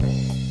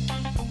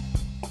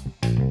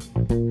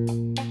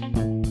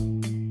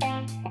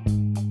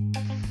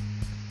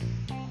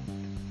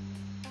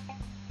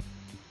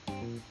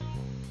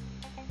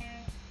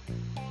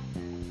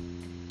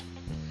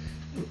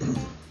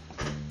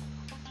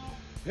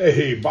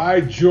Hey,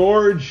 by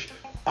George,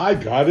 I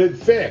got it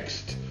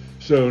fixed.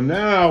 So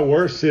now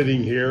we're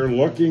sitting here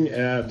looking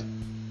at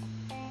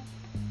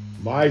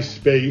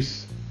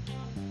MySpace.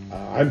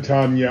 I'm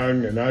Tom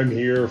Young, and I'm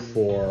here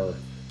for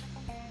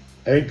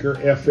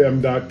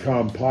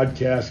AnchorFM.com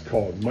podcast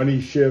called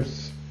Money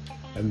Shifts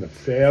and the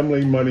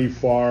Family Money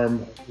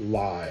Farm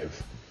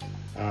Live.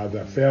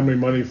 The Family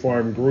Money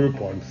Farm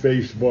group on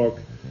Facebook.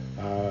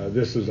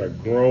 This is a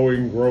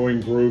growing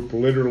group,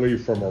 literally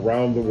from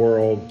around the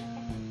world,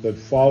 that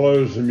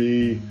follows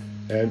me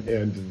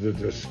and the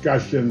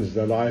discussions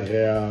that I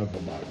have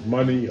about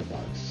money,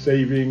 about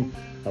saving,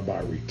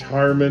 about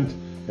retirement,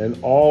 and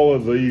all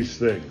of these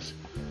things.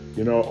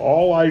 You know,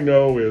 all I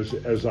know is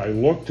as I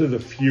look to the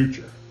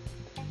future,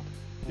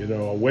 you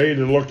know, a way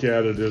to look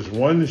at it is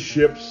one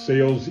ship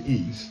sails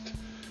east,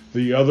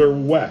 the other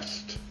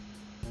west,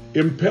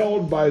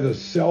 impelled by the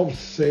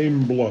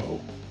self-same blow.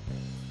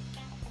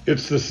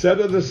 It's the set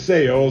of the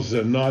sails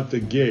and not the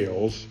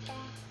gales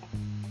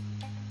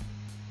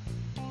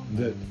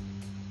that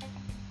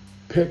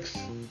picks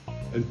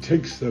and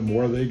takes them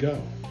where they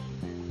go.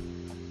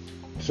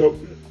 So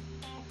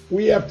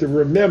we have to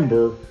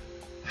remember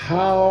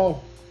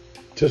how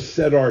to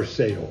set our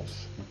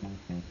sails.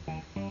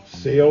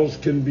 Sails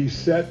can be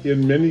set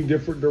in many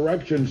different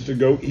directions to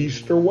go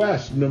east or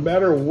west, no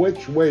matter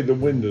which way the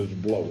wind is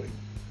blowing.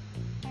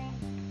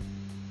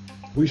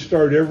 We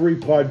start every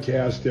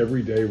podcast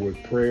every day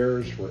with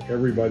prayers for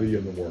everybody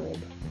in the world.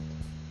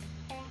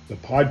 The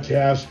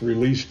podcast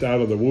released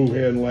out of the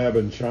Wuhan lab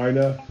in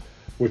China,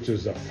 which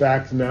is a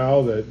fact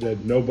now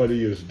that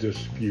nobody is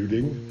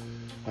disputing.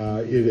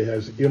 It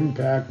has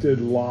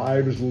impacted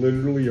lives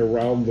literally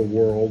around the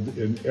world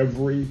in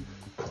every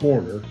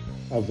corner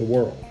of the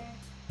world.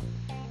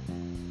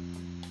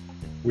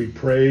 We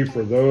pray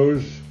for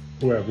those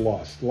who have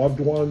lost loved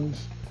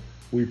ones.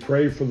 We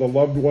pray for the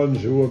loved ones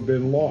who have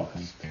been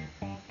lost.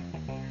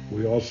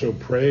 We also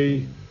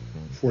pray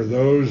for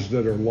those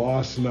that are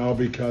lost now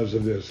because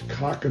of this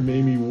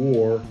cockamamie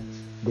war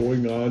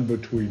going on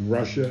between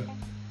Russia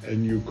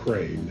and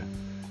Ukraine.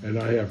 And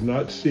I have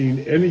not seen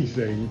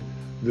anything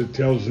that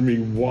tells me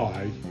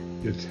why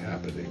it's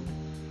happening.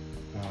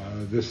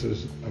 This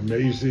is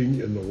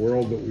amazing in the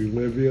world that we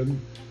live in.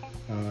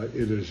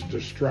 It is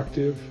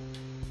destructive,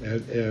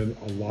 and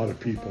a lot of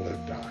people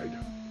have died.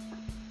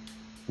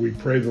 We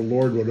pray the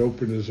Lord would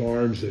open his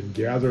arms and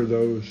gather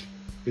those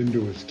into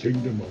his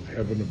kingdom of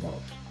heaven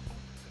above.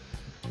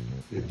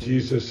 In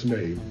Jesus'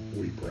 name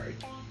we pray.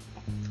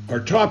 Our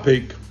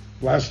topic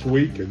last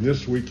week and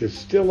this week is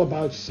still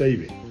about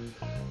saving.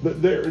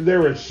 But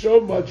there is so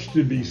much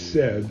to be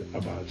said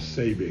about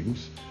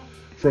savings,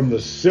 from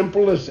the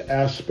simplest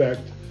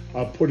aspect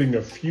of putting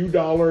a few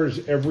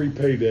dollars every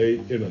payday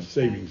in a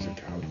savings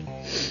account.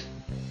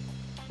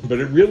 But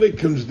it really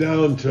comes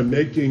down to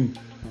making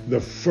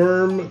the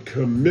firm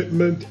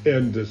commitment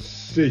and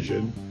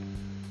decision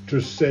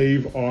to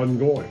save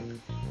ongoing.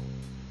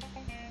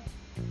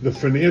 The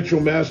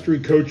Financial Mastery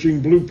Coaching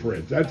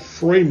Blueprint, that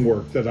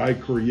framework that I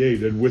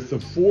created with the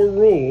 4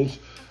 rules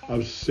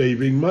of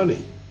saving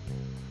money.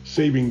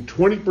 Saving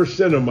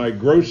 20% of my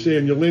gross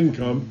annual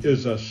income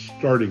is a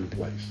starting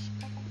place.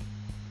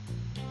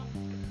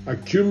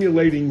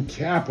 Accumulating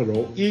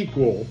capital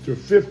equal to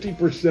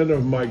 50%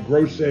 of my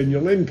gross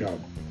annual income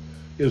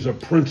is a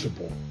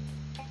principle.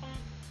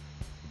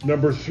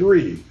 Number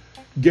 3,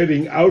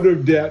 getting out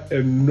of debt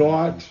and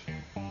not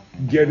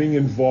getting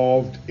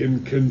involved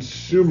in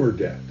consumer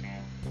debt.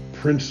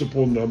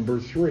 Principle number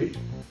 3.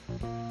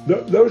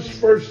 Those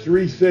first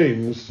 3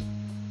 things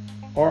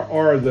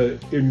are the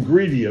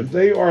ingredient.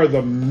 They are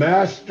the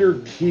master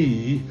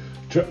key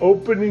to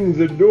opening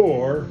the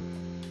door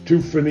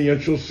to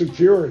financial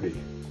security.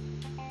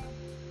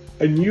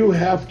 And you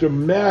have to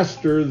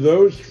master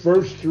those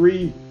first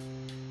 3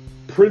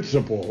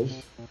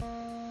 principles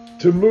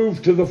to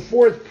move to the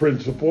 4th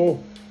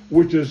principle,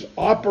 which is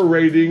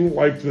operating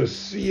like the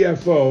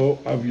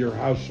CFO of your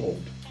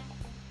household,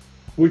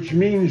 which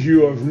means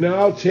you have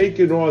now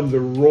taken on the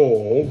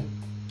role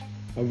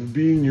of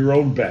being your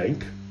own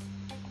bank,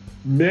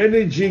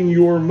 managing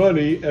your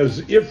money as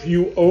if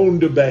you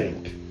owned a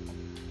bank.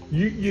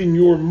 In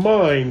your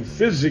mind,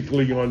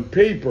 physically on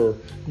paper,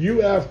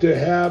 you have to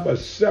have a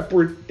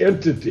separate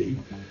entity,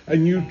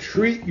 and you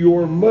treat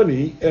your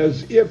money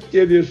as if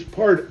it is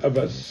part of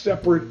a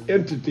separate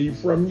entity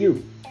from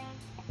you.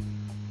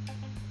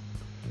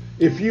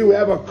 If you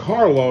have a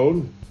car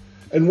loan,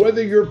 and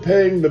whether you're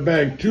paying the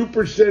bank 2%,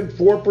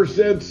 4%,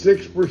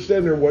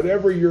 6%, or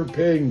whatever you're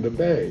paying the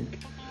bank,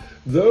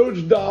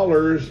 those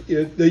dollars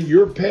that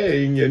you're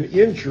paying in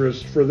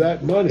interest for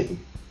that money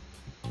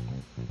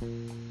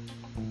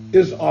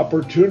is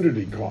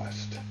opportunity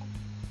cost.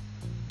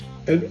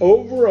 And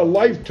over a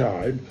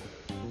lifetime,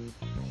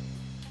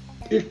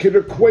 it can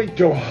equate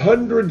to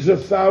hundreds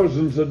of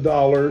thousands of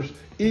dollars,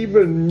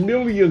 even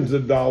millions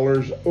of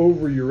dollars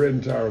over your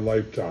entire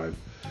lifetime,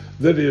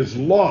 that is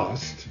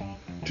lost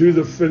to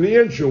the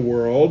financial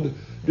world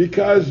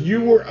because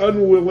you were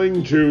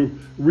unwilling to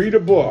read a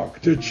book,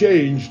 to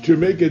change, to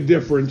make a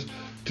difference,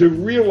 to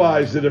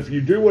realize that if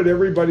you do what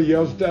everybody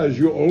else does,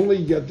 you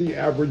only get the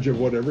average of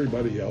what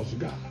everybody else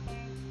got.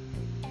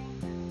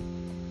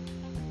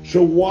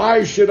 So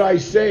why should I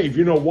save?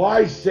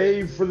 Why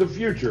save for the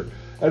future?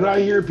 And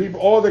I hear people,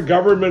 oh, the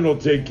government will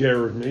take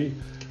care of me.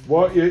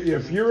 Well,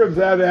 if you're of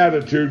that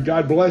attitude,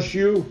 God bless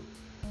you.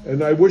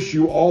 And I wish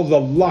you all the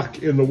luck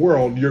in the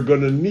world. You're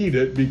going to need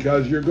it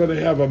because you're going to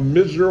have a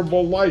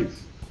miserable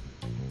life.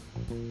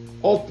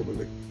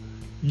 Ultimately,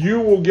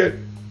 you will get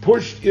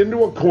pushed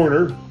into a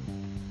corner,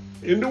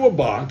 into a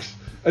box,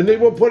 and they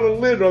will put a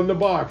lid on the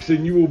box,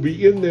 and you will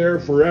be in there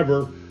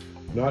forever,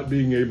 not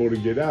being able to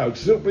get out,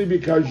 simply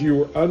because you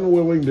were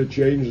unwilling to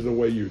change the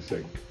way you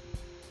think.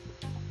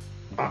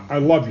 I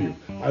love you.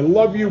 I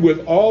love you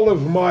with all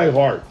of my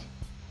heart.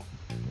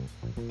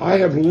 I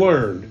have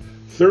learned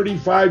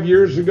 35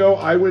 years ago,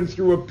 I went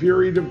through a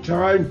period of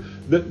time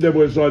that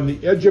was on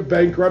the edge of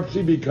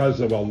bankruptcy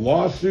because of a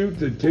lawsuit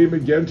that came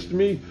against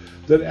me,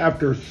 that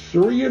after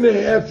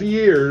 3.5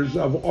 years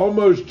of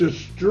almost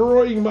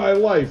destroying my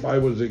life, I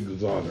was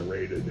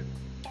exonerated.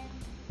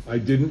 I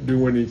didn't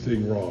do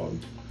anything wrong.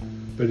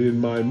 But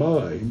in my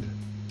mind,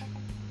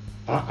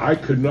 I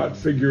could not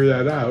figure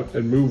that out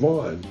and move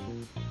on.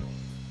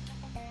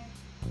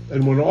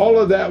 And when all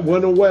of that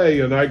went away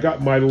and I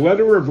got my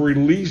letter of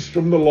release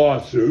from the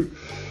lawsuit,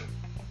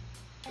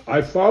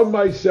 I found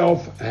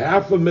myself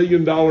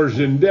 $500,000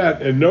 in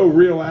debt and no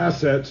real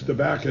assets to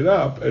back it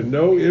up and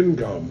no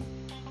income.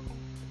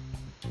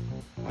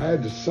 I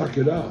had to suck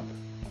it up.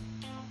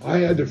 I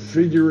had to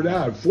figure it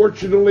out.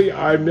 Fortunately,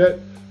 I met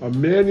a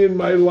man in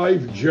my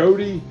life,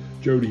 Jody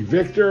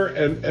Victor,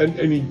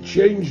 and he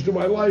changed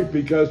my life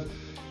because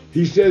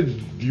he said,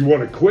 do you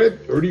want to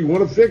quit or do you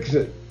want to fix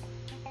it?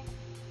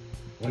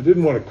 I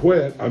didn't want to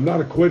quit. I'm not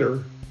a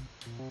quitter.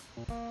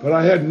 But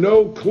I had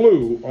no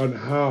clue on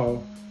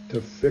how to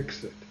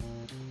fix it.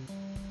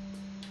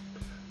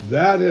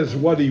 That is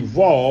what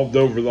evolved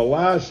over the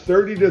last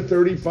 30 to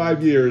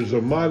 35 years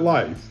of my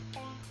life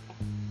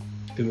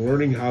in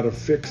learning how to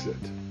fix it.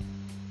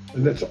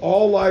 And that's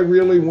all I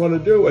really want to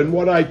do. And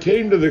what I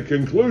came to the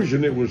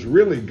conclusion, it was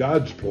really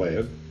God's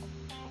plan.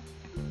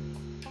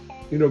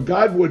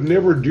 God would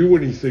never do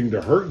anything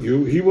to hurt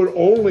you. He would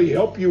only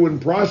help you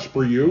and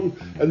prosper you.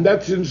 And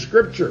that's in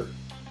Scripture.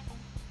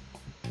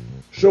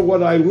 So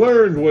what I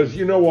learned was,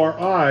 our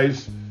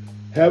eyes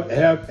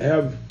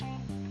have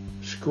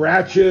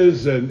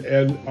scratches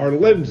and our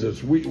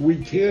lenses. We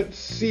can't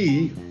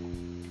see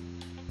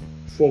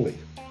fully.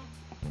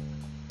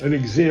 An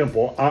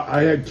example,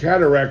 I had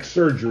cataract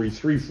surgery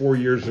 3-4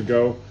 years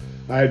ago.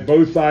 I had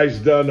both eyes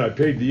done. I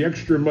paid the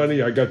extra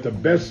money. I got the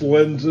best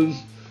lenses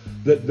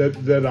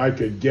that I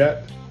could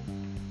get.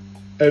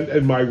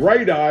 And my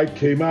right eye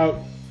came out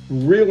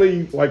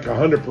really like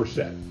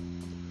 100%.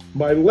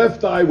 My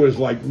left eye was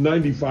like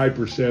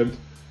 95%.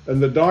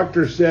 And the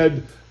doctor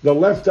said the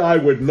left eye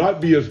would not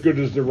be as good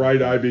as the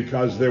right eye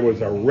because there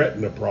was a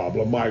retina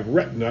problem. My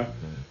retina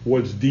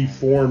was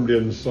deformed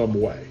in some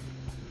way.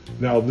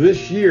 Now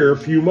this year, a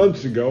few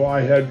months ago,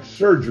 I had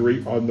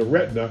surgery on the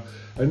retina,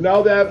 and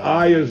now that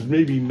eye is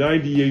maybe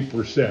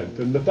 98%.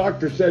 And the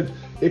doctor said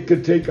it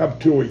could take up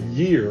to a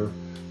year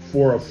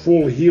for a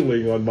full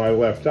healing on my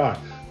left eye,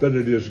 but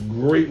it is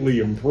greatly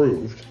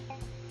improved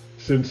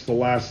since the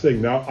last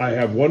thing. Now I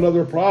have one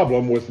other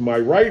problem with my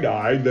right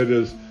eye that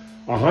is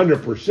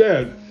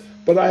 100%,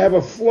 but I have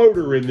a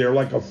floater in there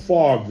like a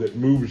fog that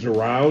moves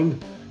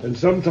around. And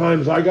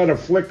sometimes I got to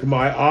flick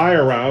my eye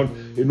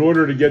around in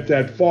order to get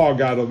that fog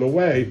out of the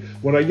way.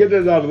 When I get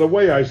it out of the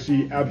way, I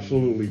see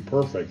absolutely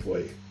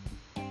perfectly.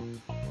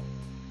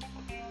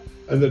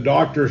 And the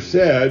doctor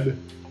said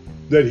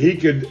that he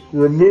could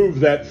remove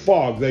that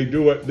fog. They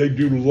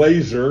do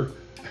laser.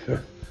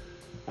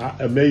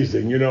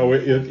 Amazing.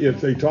 If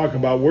they talk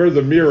about where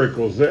the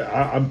miracles,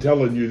 I'm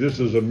telling you,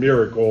 this is a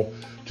miracle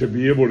to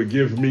be able to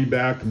give me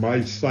back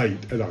my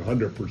sight at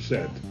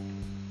 100%.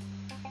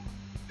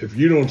 If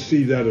you don't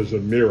see that as a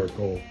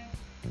miracle,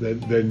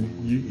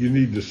 then you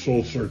need to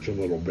soul search a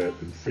little bit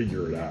and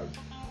figure it out.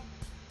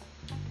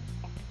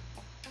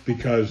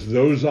 Because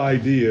those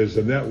ideas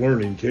and that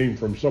learning came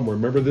from somewhere.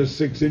 Remember this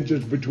 6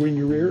 inches between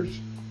your ears?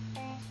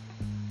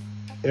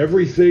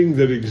 Everything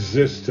that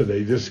exists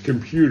today, this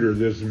computer,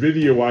 this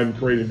video I'm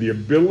creating, the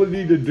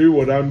ability to do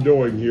what I'm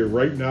doing here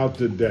right now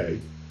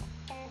today,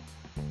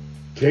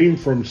 came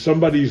from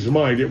somebody's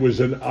mind. It was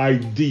an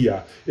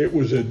idea. It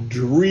was a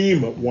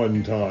dream at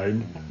one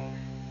time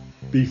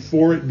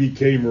before it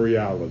became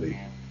reality.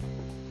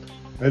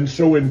 And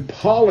so in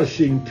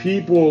polishing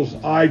people's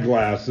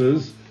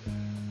eyeglasses,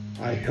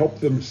 I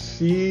help them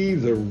see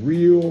the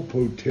real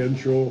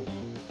potential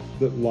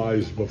that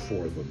lies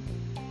before them.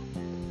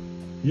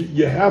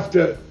 You have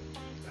to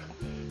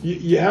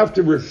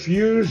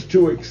refuse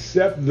to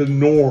accept the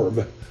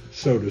norm,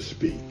 so to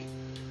speak.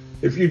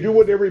 If you do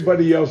what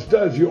everybody else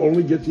does, you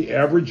only get the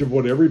average of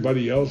what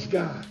everybody else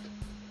got.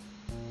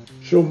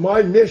 So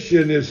my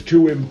mission is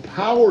to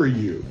empower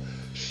you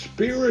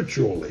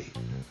spiritually.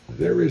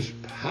 There is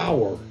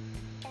power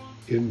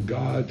in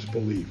God's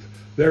belief.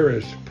 There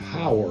is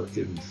power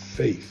in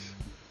faith.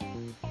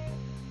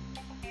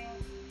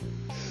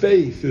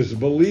 faith is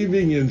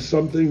believing in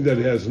something that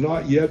has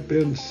not yet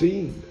been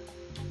seen.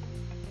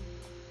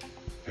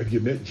 Have you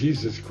met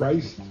Jesus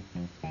Christ?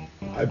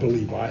 I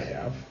believe I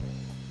have.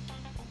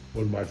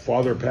 When my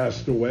father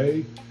passed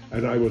away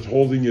and I was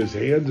holding his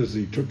hand as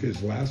he took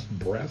his last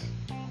breath,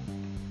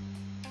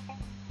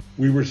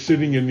 we were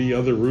sitting in the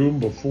other room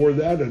before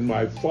that, and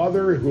my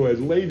father, who had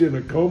laid in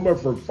a coma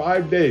for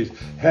 5 days,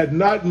 had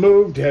not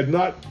moved, had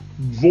not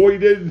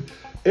voided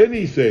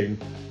anything,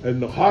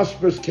 and the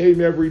hospice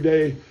came every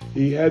day.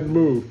 He hadn't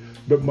moved.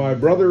 But my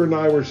brother and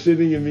I were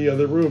sitting in the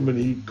other room, and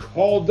he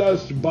called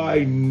us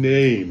by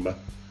name.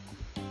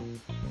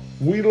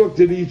 We looked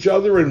at each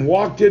other and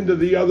walked into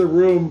the other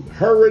room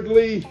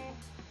hurriedly,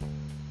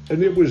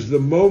 and it was the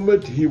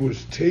moment he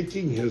was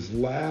taking his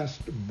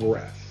last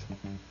breath.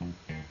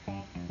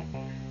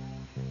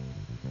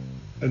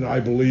 And I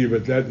believe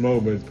at that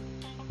moment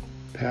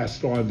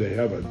passed on to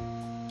heaven,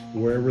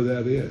 wherever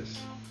that is.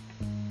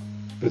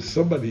 But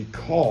somebody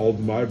called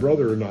my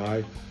brother and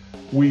I.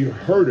 We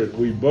heard it.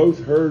 We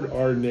both heard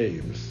our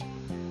names.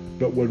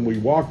 But when we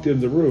walked in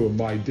the room,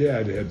 my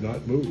dad had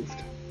not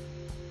moved.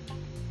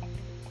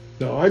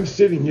 Now, I'm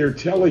sitting here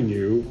telling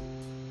you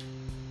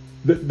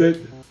that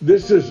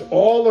this is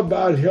all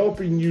about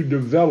helping you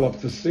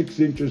develop the 6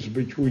 inches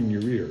between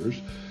your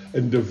ears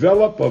and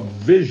develop a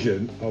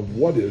vision of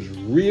what is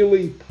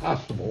really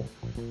possible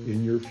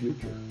in your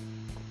future.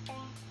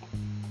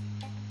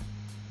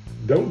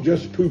 Don't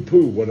just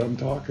poo-poo what I'm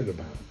talking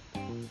about.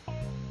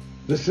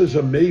 This is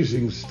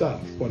amazing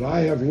stuff, what I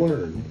have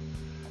learned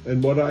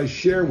and what I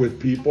share with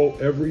people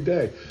every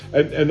day.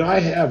 And I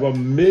have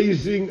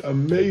amazing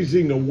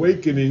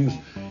awakenings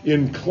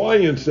in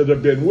clients that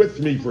have been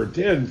with me for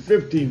 10,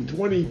 15,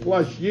 20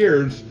 plus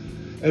years,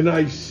 and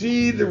I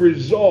see the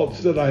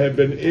results that I have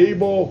been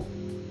able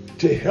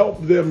to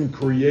help them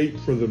create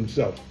for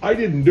themselves. I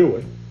didn't do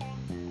it.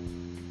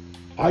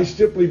 I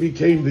simply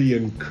became the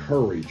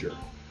encourager.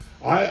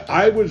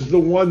 I was the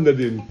one that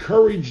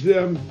encouraged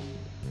them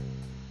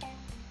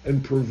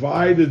and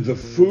provided the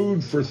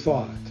food for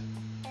thought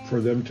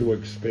for them to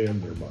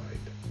expand their mind.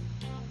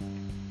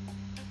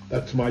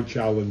 That's my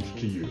challenge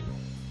to you.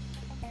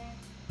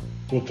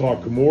 We'll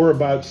talk more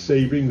about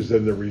savings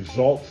and the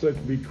results that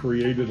can be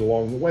created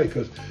along the way,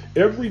 because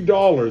every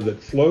dollar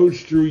that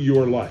flows through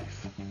your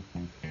life,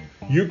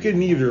 you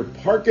can either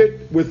park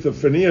it with the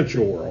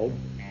financial world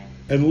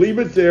and leave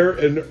it there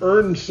and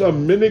earn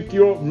some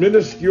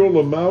minuscule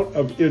amount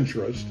of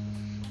interest,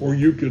 or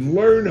you can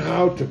learn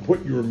how to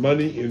put your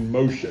money in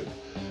motion.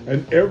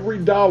 And every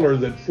dollar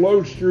that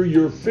flows through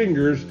your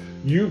fingers,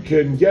 you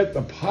can get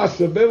the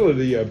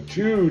possibility of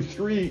 2,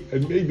 3,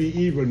 and maybe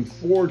even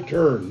 4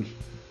 turns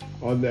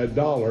on that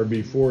dollar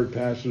before it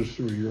passes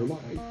through your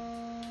life.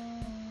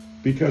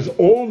 Because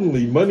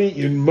only money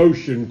in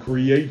motion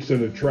creates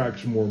and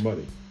attracts more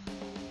money.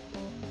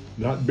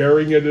 Not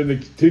burying it in a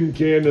tin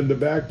can in the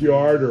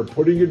backyard or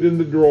putting it in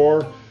the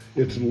drawer.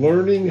 It's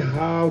learning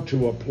how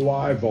to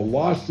apply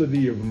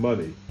velocity of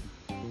money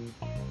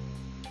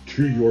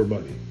to your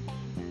money.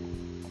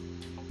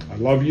 I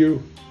love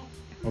you.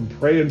 I'm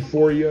praying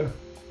for you.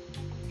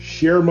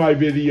 Share my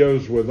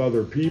videos with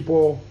other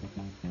people.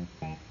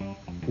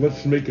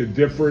 Let's make a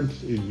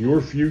difference in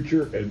your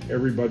future and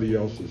everybody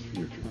else's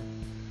future.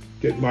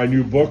 Get my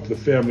new book, The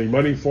Family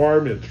Money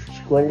Farm. It's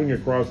scrolling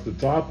across the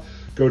top.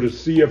 Go to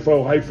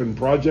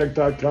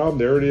cfo-project.com.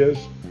 There it is,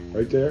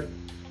 right there.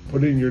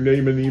 Put in your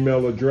name and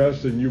email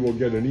address, and you will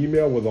get an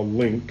email with a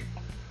link,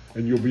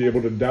 and you'll be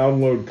able to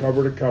download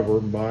cover to cover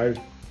my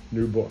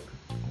new book.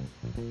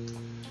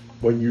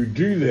 When you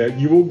do that,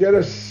 you will get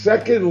a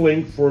second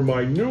link for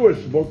my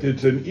newest book.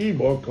 It's an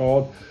ebook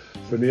called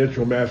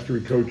Financial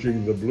Mastery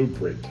Coaching, The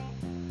Blueprint.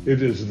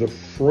 It is the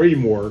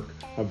framework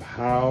of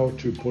how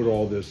to put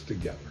all this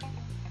together.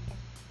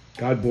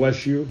 God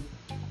bless you.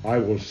 I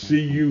will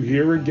see you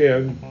here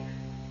again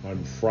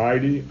on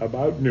Friday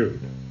about noon.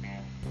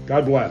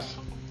 God bless.